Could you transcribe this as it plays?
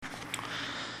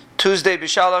Tuesday,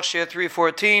 Bishalach, Shir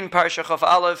 314, Parsha Chaf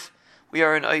Aleph. We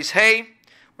are in Ois Hey.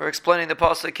 We're explaining the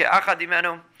pasuk Ke'achad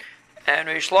Imenu, and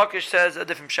Reish Lakish says a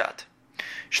different shot.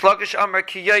 Shlakish Amar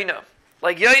Ki Yaina,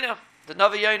 like Yaina, the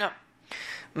Navi Yaina.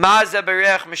 Ma'azeh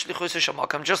Berech Mishlichus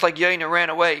Shamakam, just like Yaina ran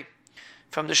away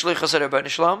from the Shlichus of Rebbeinu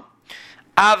Shalom.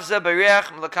 Avzeh Berech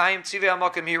Melakayim Tzivei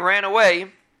Hamakim, he ran away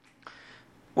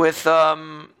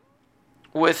from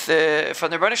the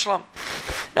Rebbeinu Shalom.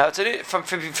 Now, it's from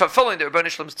fulfilling the Rebbeinu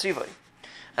Shalom's tzivay.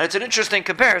 And it's an interesting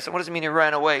comparison. What does it mean he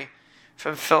ran away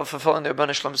from fulfilling the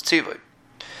Rebbeinu Shalom's tzivay?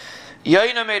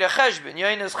 Yaina made a cheshbon.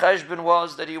 Yaina's cheshbon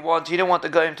was that he didn't want the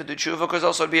Goyim to do tshuva, because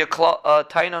also it'd be a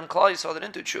tain on Klal Yisrael that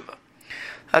didn't do tshuva.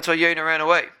 That's why Yaina ran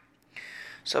away.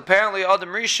 So apparently Adam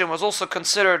Rishon was also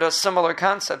considered a similar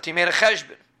concept. He made a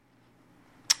cheshbon.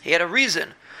 He had a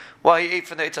reason why he ate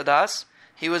from the Eitz Hadas.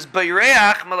 He was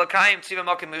Bayreach Malakayim Tzivei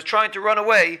Makim. He was trying to run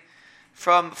away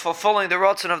from fulfilling the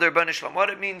Ratzon of the Rebbeinu Shalom. What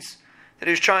it means that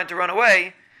he was trying to run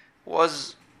away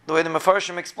was, the way the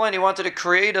Mefarshim explained, he wanted to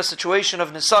create a situation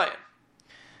of Nisayan.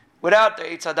 Without the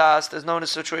Eitz Hadas, there's no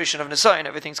situation of Nisayan.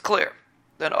 Everything's clear.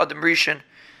 Then Adam Rishon,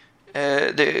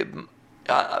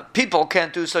 people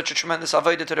can't do such a tremendous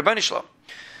avodah to the Rebbeinu Shalom.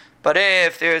 But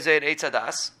if there's an Eitz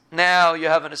Hadas, now you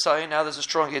have a Nisayan, now there's a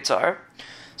strong Yitzhar.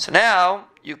 So now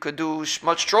you could do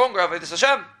much stronger avodas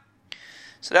Hashem.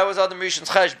 So that was Adam Rishon's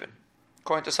cheshbon,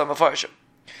 according to some Mefarshim.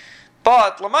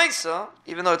 But Lamaisa,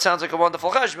 even though it sounds like a wonderful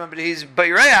cheshbon, but he's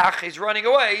bayreach, he's running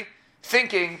away,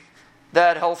 thinking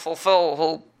that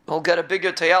he'll get a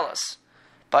bigger teyalas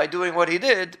by doing what he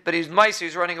did. But he's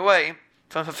running away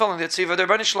from fulfilling the tzivah of the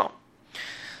Rebbeinu Shalom.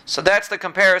 So that's the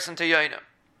comparison to Yaina,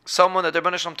 someone that the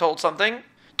Rebbeinu Shalom told something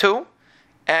to,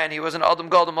 and he was an Adam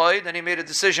Gadol Moed, and he made a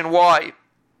decision why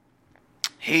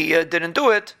he didn't do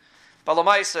it. But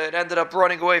Lamaisa, it ended up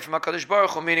running away from HaKadosh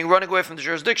Baruch Hu, meaning running away from the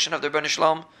jurisdiction of the Rebbeinu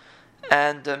Shalom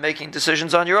and making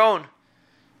decisions on your own.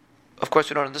 Of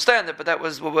course, we don't understand it, but that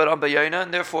was what went on by Yaina,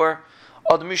 and therefore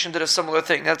Adam Rishon did a similar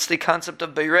thing. That's the concept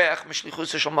of Beireach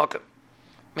Mishlichus Shel Makom,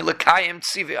 Milakayim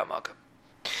Tzivei Hamakom.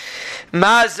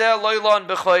 Ma'azeh Loilon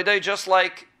B'choydei, just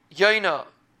like Yaina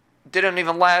didn't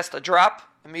even last a drop.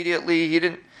 Immediately, he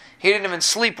didn't even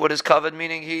sleep with his covet,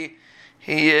 meaning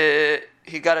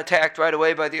he got attacked right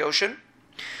away by the ocean.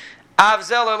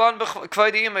 Avzel Loilon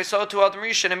B'choydei, I saw to Adam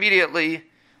Rishon immediately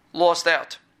lost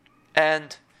out.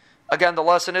 And again, the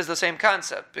lesson is the same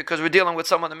concept, because we're dealing with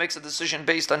someone that makes a decision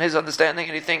based on his understanding,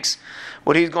 and he thinks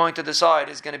what he's going to decide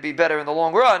is going to be better in the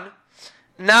long run.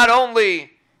 Not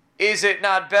only is it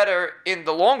not better in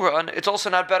the long run, it's also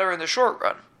not better in the short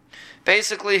run.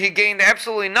 Basically, he gained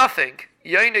absolutely nothing.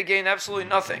 Yaina gained absolutely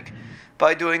nothing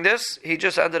by doing this. He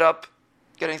just ended up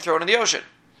getting thrown in the ocean.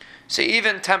 So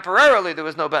even temporarily, there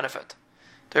was no benefit.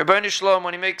 The Rebbeinu Shalom,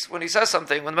 when he says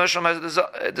something, when the Rebbeinu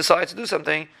Shalom decides to do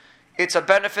something, it's a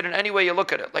benefit in any way you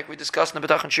look at it, like we discussed in the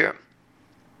B'tach and Shirim.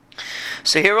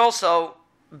 So here also,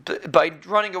 by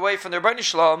running away from the Rebbeinu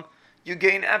Shalom, you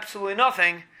gain absolutely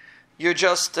nothing. You're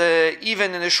just,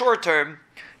 even in the short term,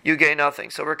 you gain nothing.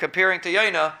 So we're comparing to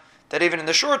Yaina, that even in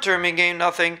the short term he gained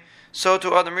nothing, so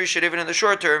to Adam Rishon, even in the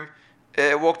short term,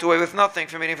 walked away with nothing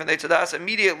from eating from the Eitz Hadas.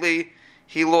 Immediately,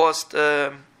 he lost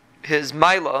his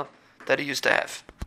Maila that he used to have.